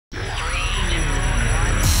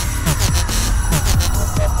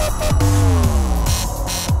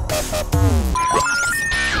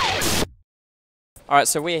All right,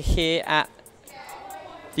 so we're here at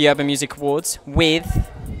the Urban Music Awards with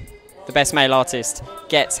the best male artist,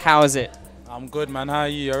 Ghetts. How is it? I'm good, man. How are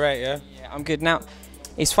you? You alright, yeah? Yeah, I'm good. Now,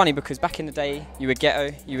 it's funny because back in the day, you were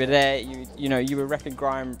Ghetto, you were there, you know, you were repping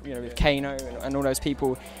grime, you know, with Kano and all those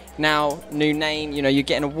people. Now, new name, you know, you're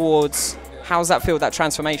getting awards. How's that feel, that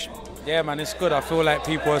transformation? Yeah, man, it's good. I feel like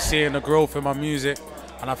people are seeing the growth in my music,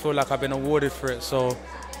 and I feel like I've been awarded for it. So,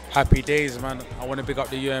 happy days, man. I want to big up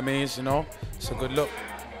the UMAs, you know. It's a good look.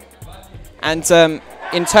 And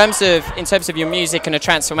in terms of your music and a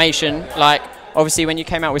transformation, like obviously when you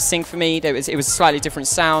came out with Sing For Me, it was a slightly different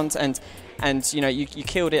sound, and you know you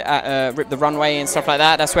killed it at Rip the Runway and stuff like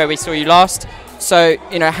that. That's where we saw you last. So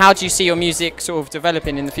you know, how do you see your music sort of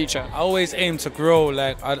developing in the future? I always aim to grow.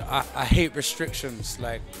 Like I hate restrictions.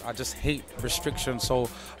 Like I just hate restrictions. So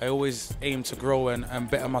I always aim to grow and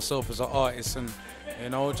better myself as an artist, and you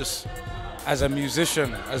know, just as a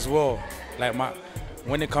musician as well. Like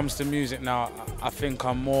when it comes to music now, I think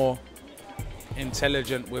I'm more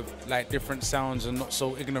intelligent with like different sounds and not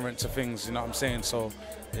so ignorant to things, you know what I'm saying? So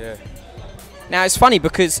yeah. Now it's funny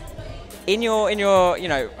because in your you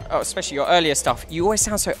know, especially your earlier stuff, you always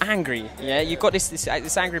sound so angry. Yeah, you've got this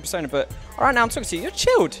angry persona, but all right, now I'm talking to you, you're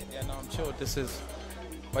chilled. Yeah, no, I'm chilled.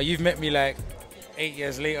 Well, you've met me like 8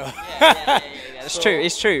 years later. Yeah. That's true.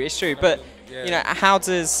 It's true. But yeah, you know, how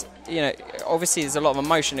does, you know, obviously there's a lot of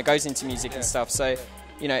emotion that goes into music and stuff. So,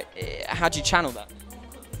 you know, how do you channel that?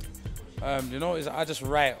 You know, I just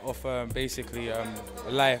write off basically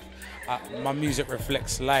life. My music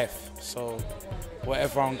reflects life. So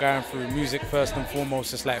whatever I'm going through, music first and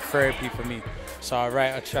foremost is like therapy for me. So I write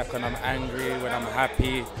a track when I'm angry, when I'm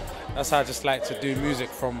happy. That's how I just like to do music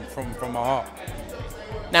from my heart.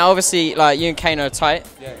 Now, obviously, like you and Kano are tight.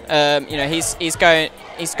 Yeah. You know, he's going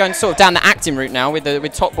sort of down the acting route now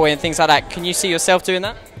with Top Boy and things like that. Can you see yourself doing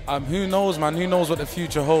that? Who knows, man? Who knows what the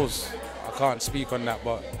future holds? I can't speak on that,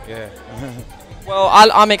 but yeah. Well,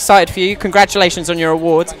 I'm excited for you. Congratulations on your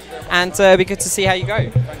award, and it'll be good to see how you go.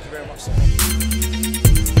 Thank you very much, sir.